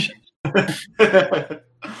conversation. The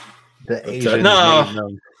Asian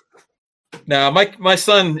no, my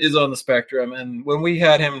son is on the spectrum, and when we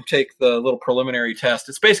had him take the little preliminary test,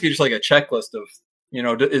 it's basically just like a checklist of You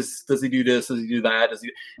know, does he do this? Does he do that?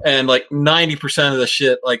 And like 90% of the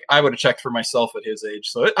shit, like I would have checked for myself at his age.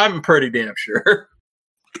 So I'm pretty damn sure.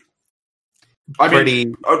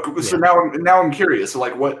 So now I'm curious. So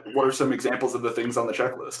like, what are some examples of the things on the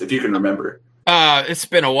checklist, if you can remember? It's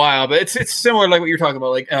been a while, but it's similar like what you're talking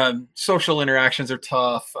about. Like social interactions are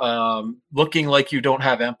tough. Looking like you don't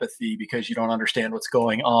have empathy because you don't understand what's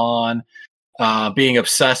going on. Being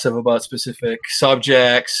obsessive about specific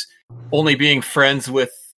subjects. Only being friends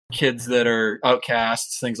with kids that are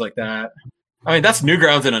outcasts, things like that. I mean, that's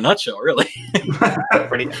Newgrounds in a nutshell, really.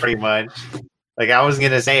 pretty much. Like I was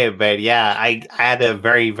gonna say it, but yeah, I had a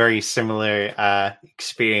very, very similar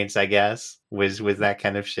experience, I guess, with that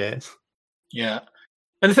kind of shit. Yeah.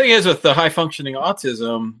 And the thing is with the high functioning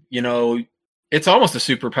autism, you know, it's almost a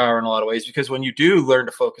superpower in a lot of ways, because when you do learn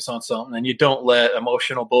to focus on something and you don't let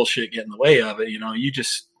emotional bullshit get in the way of it, you know,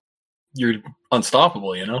 you're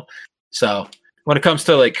unstoppable, you know? So when it comes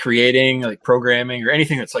to like creating, like programming or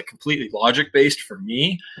anything that's like completely logic based for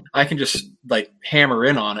me, I can just like hammer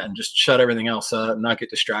in on it and just shut everything else up and not get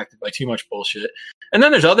distracted by too much bullshit. And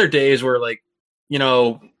then there's other days where like, you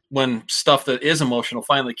know, when stuff that is emotional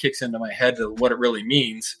finally kicks into my head to what it really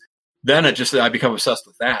means, then I become obsessed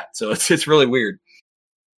with that. So it's really weird.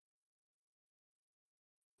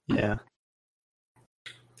 Yeah.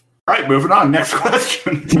 All right, moving on. Next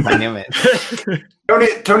question. I knew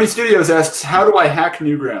it. Tony Studios asks, how do I hack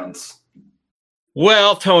Newgrounds?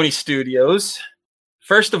 Well, Tony Studios,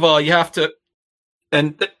 first of all, you have to,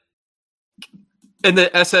 and the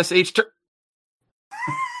SSH.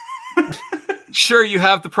 Sure, you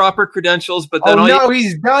have the proper credentials, but then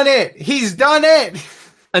he's done it. He's done it.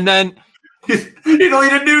 And then he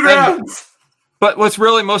deleted Newgrounds. But what's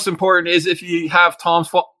really most important is if you have Tom's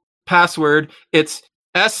password, it's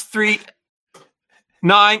S39,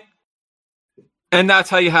 and that's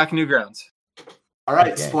how you hack Newgrounds. All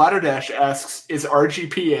right, okay. Splatterdash asks, is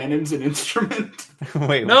RGP Anims an instrument?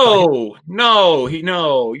 Wait, no.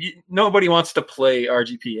 Nobody wants to play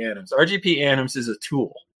RGP Anims. RGP Anims is a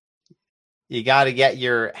tool. You got to get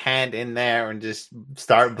your hand in there and just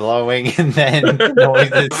start blowing, and then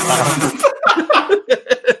noises come.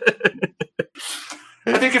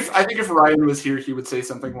 I think if Ryan was here, he would say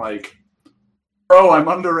something like, "Bro, I'm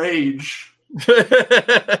underage."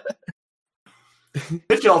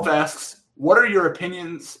 Mitchelf asks, "What are your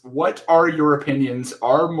opinions?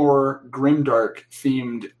 Are more grimdark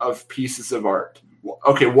themed of pieces of art?"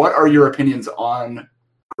 Okay, what are your opinions on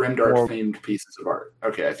grimdark themed pieces of art?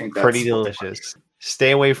 Okay, I think that's pretty delicious.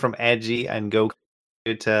 Stay away from edgy and go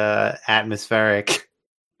to atmospheric.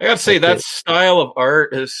 I gotta say that style of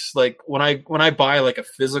art is like when I buy like a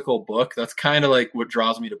physical book, that's kind of like what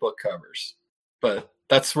draws me to book covers. But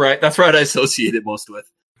that's right. That's what I associate it most with.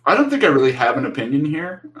 I don't think I really have an opinion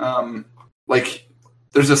here. Like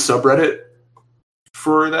there's a subreddit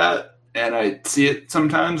for that, and I see it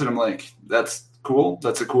sometimes, and I'm like, that's cool.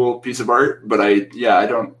 That's a cool piece of art. But I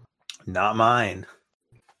don't. Not mine.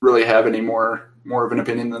 Really have any more of an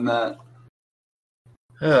opinion than that.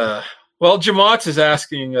 Well, Jamots is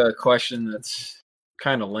asking a question that's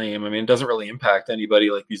kind of lame. I mean, it doesn't really impact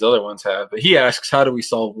anybody like these other ones have. But he asks, how do we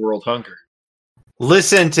solve world hunger?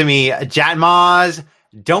 Listen to me, Jatmaz.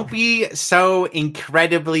 Don't be so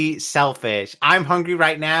incredibly selfish. I'm hungry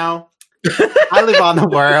right now. I live on the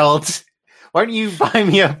world. Why don't you buy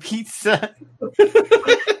me a pizza?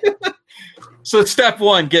 So step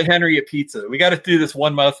one, get Henry a pizza. We got to do this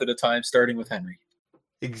one mouth at a time, starting with Henry.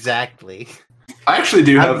 Exactly. I actually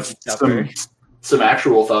do have some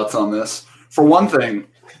actual thoughts on this. For one thing,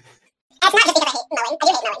 it's not just because I hate mowing, but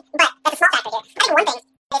that's a small factor here. I think one thing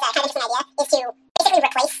that is kind of interesting idea is to basically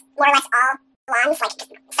replace more or less all lawns, like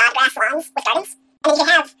just sodgrass lawns, with gardens. And then you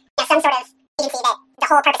can have some sort of agency that the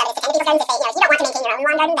whole purpose of it is to tend to people's gardens. If they, you don't want to maintain your own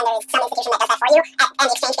lawn garden, then there's some institution that does that for you. And the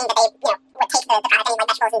exchange being that they, would take the product, any like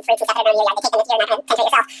vegetables and fruits and stuff that are in your yard, they take them, you're not going to tend to it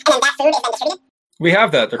yourself. And then that food is then distributed. We have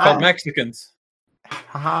that. They're called Mexicans.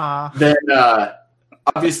 Then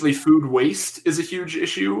obviously food waste is a huge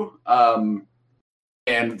issue.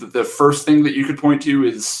 And the first thing that you could point to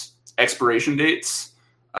is expiration dates.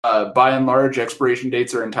 By and large, expiration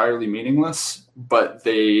dates are entirely meaningless, but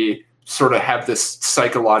they sort of have this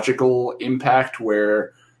psychological impact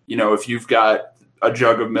where, if you've got a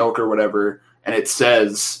jug of milk or whatever, and it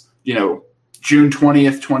says, June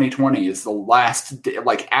 20th, 2020 is the last day,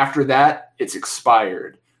 like after that, it's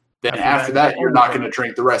expired. Then after that, you're not going to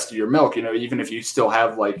drink the rest of your milk, even if you still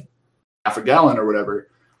have like half a gallon or whatever.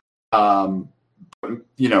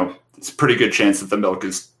 It's a pretty good chance that the milk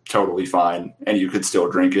is totally fine and you could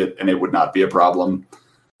still drink it and it would not be a problem.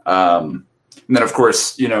 And then, of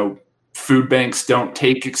course, food banks don't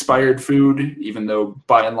take expired food, even though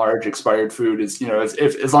by and large expired food is,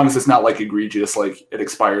 as long as it's not like egregious, like it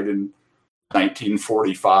expired in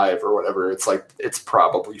 1945 or whatever, it's like it's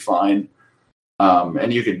probably fine.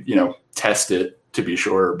 And you could, test it to be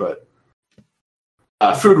sure, but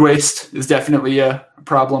food waste is definitely a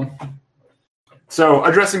problem. So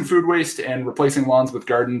addressing food waste and replacing lawns with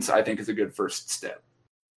gardens, I think, is a good first step.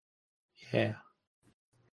 Yeah.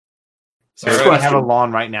 So if you have a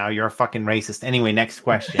lawn right now, you're a fucking racist. Anyway, next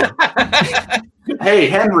question. Hey,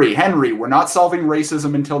 Henry, we're not solving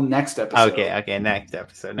racism until next episode. Okay, next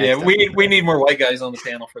episode. We need more white guys on the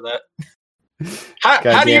panel for that.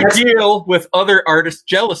 How do you deal with other artists'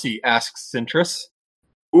 jealousy? Asks Cintrus.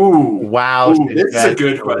 Ooh, wow, this is a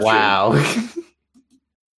good question. Wow.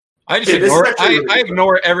 I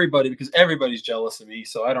ignore everybody because everybody's jealous of me,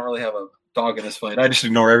 so I don't really have a dog in this fight. I just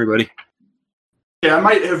ignore everybody. Yeah, I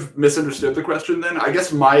might have misunderstood the question then. I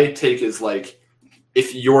guess my take is like,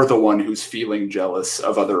 if you're the one who's feeling jealous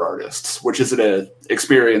of other artists, which is an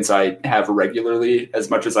experience I have regularly,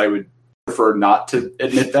 as much as I would prefer not to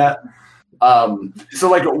admit that. So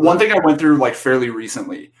like one thing I went through like fairly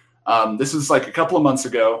recently, this was like a couple of months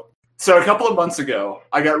ago. So a couple of months ago,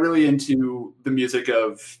 I got really into the music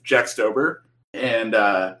of Jack Stober, and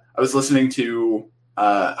I was listening to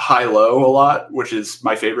High Low a lot, which is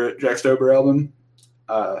my favorite Jack Stober album.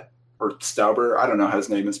 Or Stauber, I don't know how his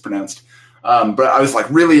name is pronounced. But I was like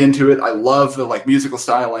really into it. I love the like musical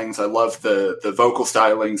stylings. I love the vocal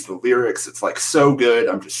stylings, the lyrics. It's like so good.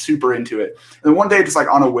 I'm just super into it. And then one day, just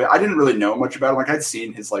like on a whim, I didn't really know much about him. Like I'd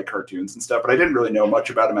seen his like cartoons and stuff, but I didn't really know much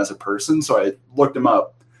about him as a person. So I looked him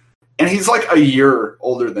up, and he's like a year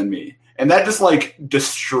older than me, and that just like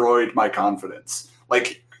destroyed my confidence.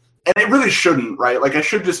 Like, and it really shouldn't, right? Like I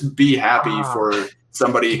should just be happy for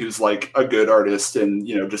somebody who's like a good artist and,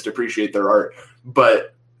 just appreciate their art.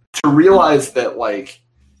 But to realize that like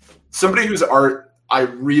somebody whose art I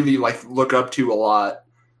really like look up to a lot,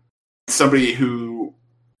 somebody who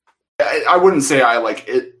I wouldn't say I like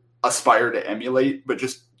aspire to emulate, but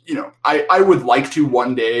just, I would like to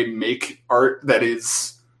one day make art that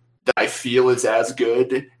I feel is as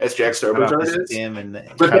good as Jack Stober's art is.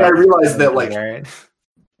 But then I realized that like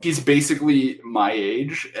he's basically my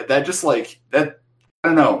age. That just like that. I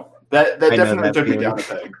don't know. That definitely took me down a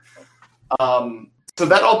peg. So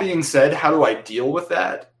that all being said, how do I deal with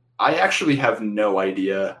that? I actually have no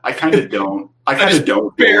idea. I kind of don't.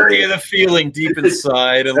 Bury the feeling deep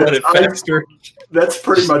inside and let it fester. That's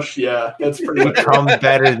pretty much, yeah. That's pretty much. Become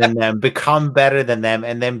better than them,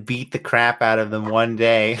 and then beat the crap out of them one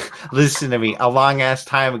day. Listen to me. A long ass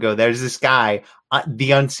time ago, there's this guy,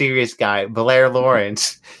 the unserious guy, Blair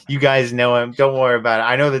Lawrence. You guys know him. Don't worry about it.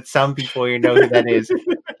 I know that some people here know who that is.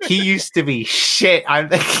 He used to be shit. I'm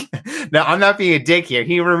not being a dick here.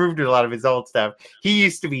 He removed a lot of his old stuff. He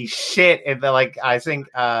used to be shit in the I think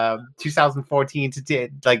 2014 to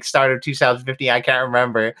like start of 2015. I can't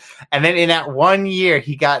remember. And then in that 1 year,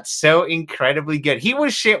 he got so incredibly good. He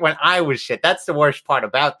was shit when I was shit. That's the worst part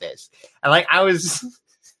about this. And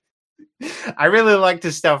I really liked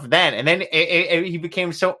his stuff then, and then he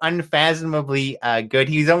became so unfathomably good.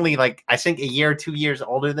 He's only like I think a year or 2 years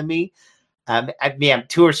older than me. I'm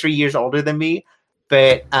 2 or 3 years older than me,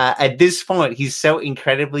 but at this point, he's so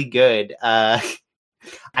incredibly good.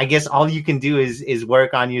 I guess all you can do is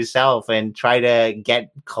work on yourself and try to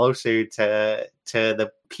get closer to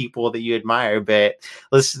the people that you admire. But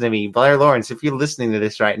listen to me, Blair Lawrence, if you're listening to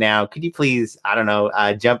this right now, could you please, I don't know,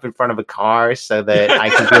 jump in front of a car so that I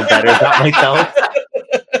can feel better about myself?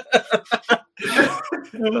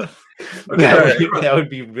 That would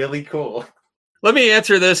be really cool. Let me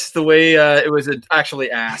answer this the way it was actually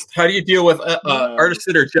asked. How do you deal with artists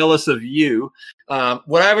that are jealous of you?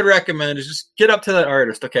 What I would recommend is just get up to that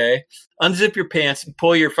artist, okay? Unzip your pants and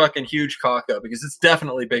pull your fucking huge cock up because it's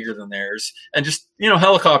definitely bigger than theirs. And just,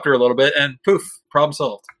 helicopter a little bit and poof, problem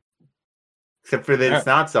solved. Except for that it's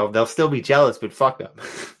not solved. They'll still be jealous, but fuck them.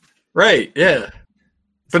 Right, yeah.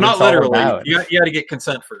 But not literally. You got to get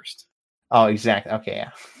consent first. Oh, exactly. Okay, yeah.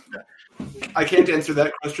 I can't answer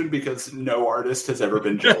that question because no artist has ever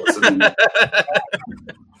been jealous of me.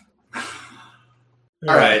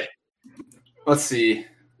 All right. Let's see.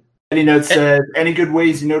 Any note said, any good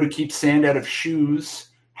ways to keep sand out of shoes?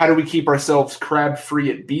 How do we keep ourselves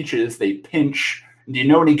crab-free at beaches? They pinch. Do you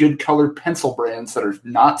know any good colored pencil brands that are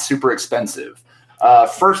not super expensive?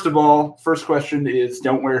 First of all, first question is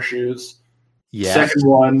don't wear shoes. Yeah. Second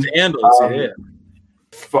one, sandals, yeah.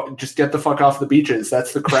 Just get the fuck off the beaches.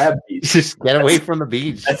 That's the crab beach. Just get away from the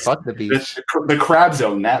beach. Fuck the beach. The crabs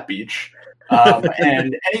own that beach.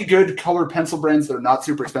 And any good color pencil brands that are not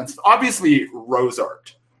super expensive. Obviously, Rose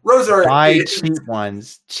Art. Rosart. Buy cheap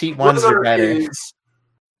ones. Cheap ones are better.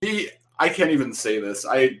 I can't even say this.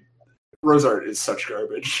 Rosart is such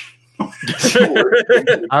garbage.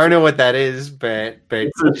 I don't know what that is, but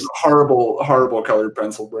it's a horrible colored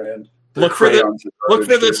pencil brand. Look for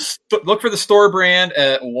the store brand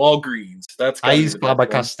at Walgreens. I use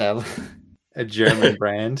Faber-Castell, a German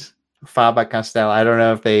brand. Faber-Castell. I don't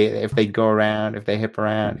know if they go around, if they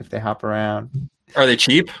hop around. Are they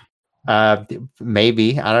cheap?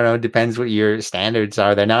 Maybe. I don't know. It depends what your standards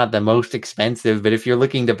are. They're not the most expensive, but if you're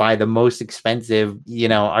looking to buy the most expensive,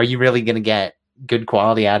 are you really going to get good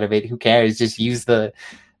quality out of it? Who cares? Just use the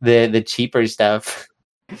cheaper stuff.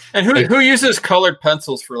 And who uses colored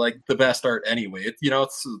pencils for like the best art anyway?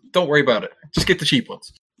 Don't worry about it. Just get the cheap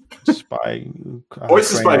ones. Just buy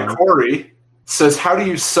Voices by Corey says, "How do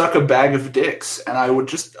you suck a bag of dicks?" And I would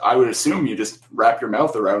assume you just wrap your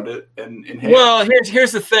mouth around it and inhale. Well,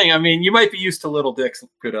 here's the thing. I mean, you might be used to little dicks,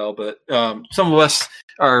 Goodell, but some of us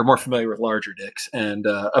are more familiar with larger dicks, and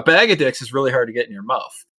a bag of dicks is really hard to get in your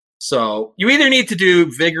mouth. So you either need to do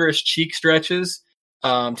vigorous cheek stretches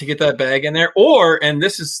to get that bag in there, or, and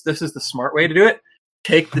this is the smart way to do it,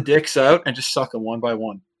 take the dicks out and just suck them one by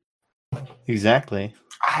one. Exactly.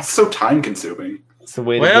 It's so time consuming. It's the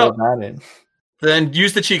way to go about it. Then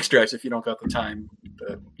use the cheek stretch if you don't got the time.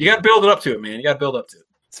 But you got to build it up to it, man. You got to build up to it.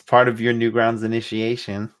 It's part of your Newgrounds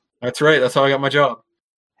initiation. That's right. That's how I got my job.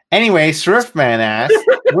 Anyway, Swiftman asks,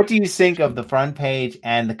 what do you think of the front page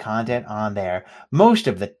and the content on there most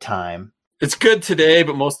of the time? It's good today,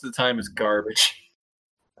 but most of the time it's garbage.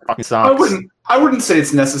 Fucking sucks. I wouldn't say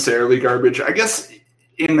it's necessarily garbage. I guess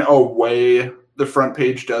in a way, the front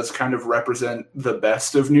page does kind of represent the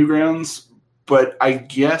best of Newgrounds, but I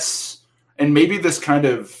guess, and maybe this kind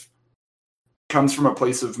of comes from a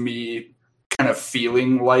place of me kind of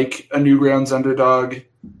feeling like a Newgrounds underdog.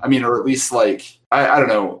 I mean, or at least like, I don't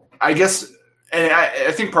know. I guess, and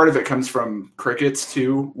I think part of it comes from Crickets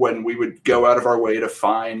too, when we would go out of our way to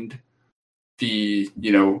find the,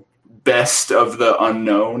 best of the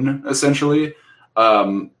unknown, essentially.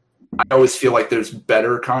 I always feel like there's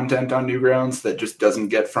better content on Newgrounds that just doesn't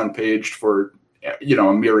get front paged for, a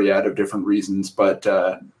myriad of different reasons. But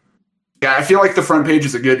I feel like the front page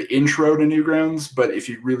is a good intro to Newgrounds. But if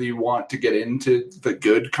you really want to get into the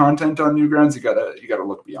good content on Newgrounds, you gotta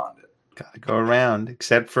look beyond it. Gotta go around.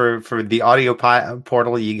 Except for the audio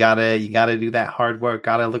portal, you gotta do that hard work.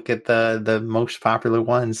 Gotta look at the most popular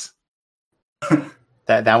ones.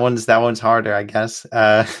 That one's harder, I guess.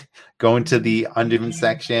 Go into the undemon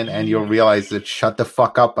section and you'll realize that shut the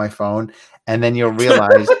fuck up, my phone. And then you'll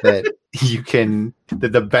realize that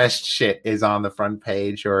that the best shit is on the front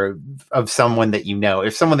page or of someone that you know.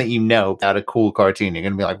 If someone that you know about a cool cartoon, you're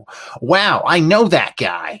gonna be like, wow, I know that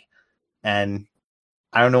guy. And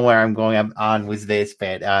I don't know where I'm going on with this,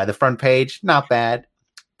 but the front page, not bad.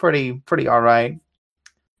 Pretty all right.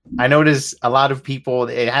 I notice a lot of people,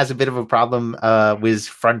 it has a bit of a problem with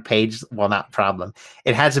front page. Well, not problem.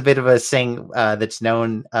 It has a bit of a thing that's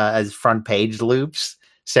known as front page loops.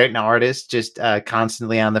 Certain artists just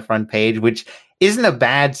constantly on the front page, which isn't a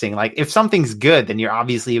bad thing. Like if something's good, then you're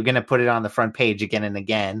going to put it on the front page again and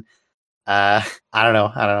again. I don't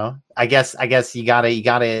know. I guess you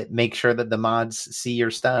gotta make sure that the mods see your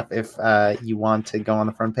stuff if you want to go on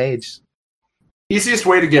the front page. Easiest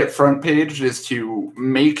way to get front page is to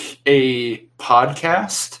make a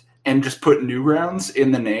podcast and just put Newgrounds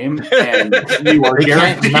in the name, and you are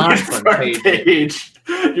guaranteed front page.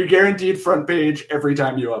 You're guaranteed front page every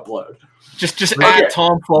time you upload. Just add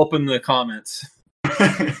Tom Fulp in the comments.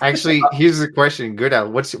 Actually, here's the question.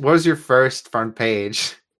 Goodell, what was your first front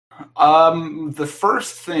page? The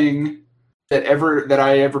first thing that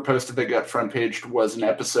I ever posted that got front paged was an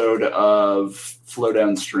episode of Flow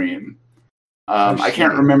Downstream. I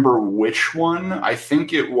can't remember which one. I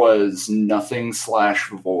think it was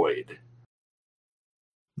Nothing/Void.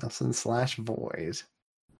 Nothing/Void.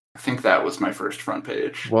 I think that was my first front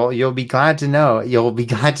page. Well, you'll be glad to know,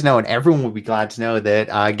 and everyone will be glad to know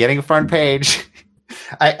that getting a front page.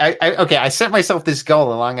 I set myself this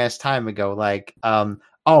goal a long ass time ago. Like,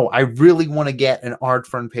 I really want to get an art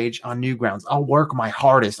front page on Newgrounds. I'll work my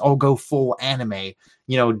hardest. I'll go full anime.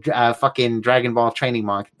 Fucking Dragon Ball training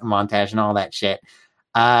montage and all that shit.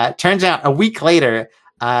 Turns out a week later,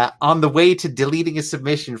 on the way to deleting a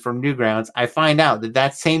submission from Newgrounds, I find out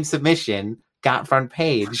that same submission got front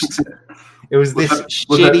paged. It was this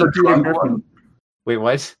shitty one. Wait,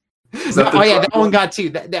 what? That one got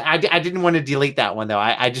too. I didn't want to delete that one though.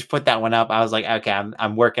 I just put that one up. I was like, okay,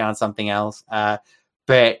 I'm working on something else.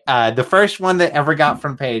 But the first one that ever got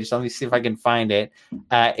front page, so let me see if I can find it.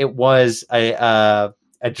 It was a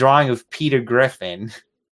drawing of Peter Griffin.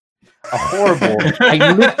 a horrible.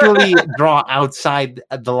 I literally draw outside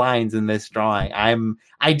the lines in this drawing.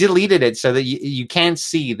 I deleted it so that you can't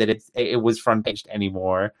see that it was front paged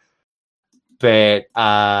anymore. But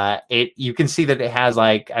you can see that it has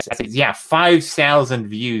 5,000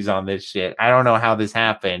 views on this shit. I don't know how this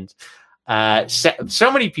happened.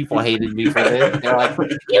 So many people hated me for this. They're like,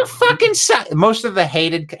 "You fucking suck." Most of the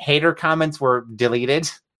hater comments were deleted.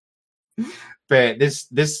 But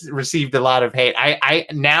this received a lot of hate. I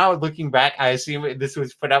now looking back, I assume this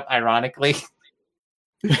was put up ironically.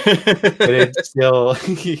 But it's still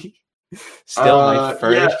my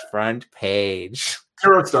first front page.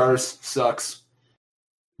 0 stars. Sucks.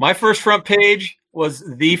 My first front page was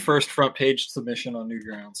the first front page submission on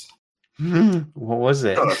Newgrounds. What was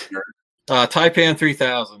it? Taipan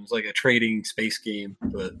 3000. It's like a trading space game.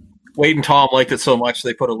 But Wade and Tom liked it so much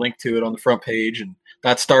they put a link to it on the front page, and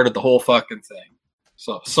that started the whole fucking thing.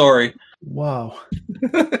 So sorry. Whoa.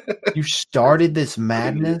 You started this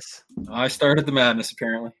madness? I started the madness,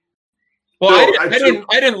 apparently. Well, I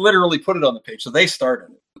didn't literally put it on the page, so they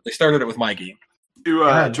started it. They started it with my game.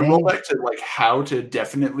 To roll back to how to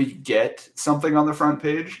definitely get something on the front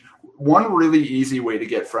page, one really easy way to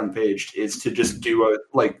get front paged is to just do a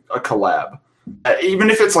collab.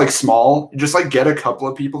 Even if it's small, just get a couple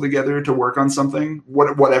of people together to work on something,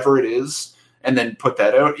 whatever it is, and then put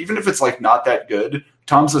that out. Even if it's not that good,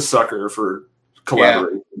 Tom's a sucker for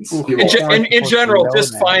collaborations. Yeah. In general,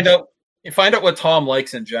 just find out what Tom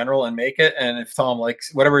likes in general and make it. And if Tom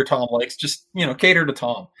likes whatever Tom likes, just cater to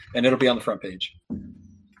Tom, and it'll be on the front page.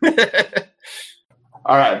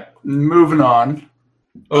 All right, moving on.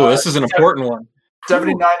 Oh, this is an important one.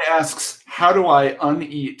 79 asks, "How do I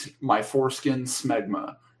uneat my foreskin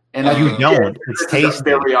smegma?" And you don't. It's tasty.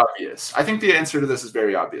 Very obvious. I think the answer to this is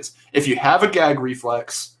very obvious. If you have a gag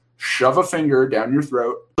reflex, shove a finger down your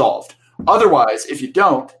throat. Solved. Otherwise, if you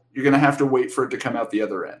don't, you're going to have to wait for it to come out the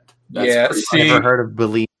other end. Never heard of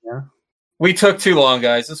bulimia? We took too long,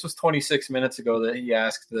 guys. This was 26 minutes ago that he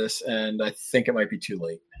asked this, and I think it might be too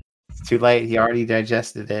late. It's too late. He already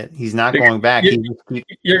digested it. He's not going back.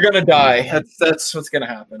 You're going to die. That's what's going to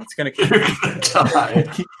happen. It's going to die.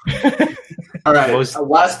 All right.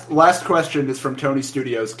 Last question is from Tony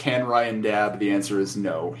Studios. Can Ryan dab? The answer is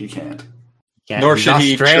no. He can't. Nor should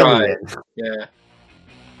he try. Yeah.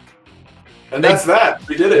 And that's that.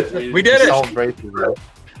 We did it. We did it.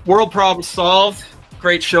 World problem solved.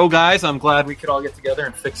 Great show, guys. I'm glad we could all get together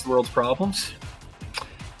and fix the world's problems.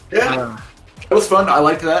 Yeah. It was fun. I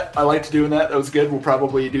liked that. I liked doing that. That was good. We'll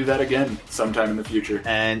probably do that again sometime in the future.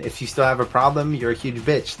 And if you still have a problem, you're a huge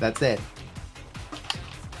bitch. That's it.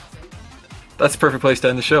 That's a perfect place to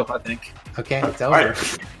end the show, I think. Okay, it's over.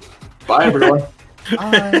 Right. Bye, everyone.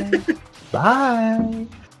 Bye. Bye.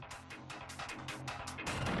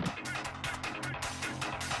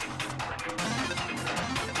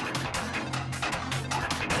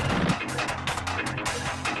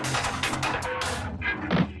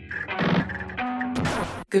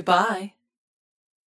 Goodbye.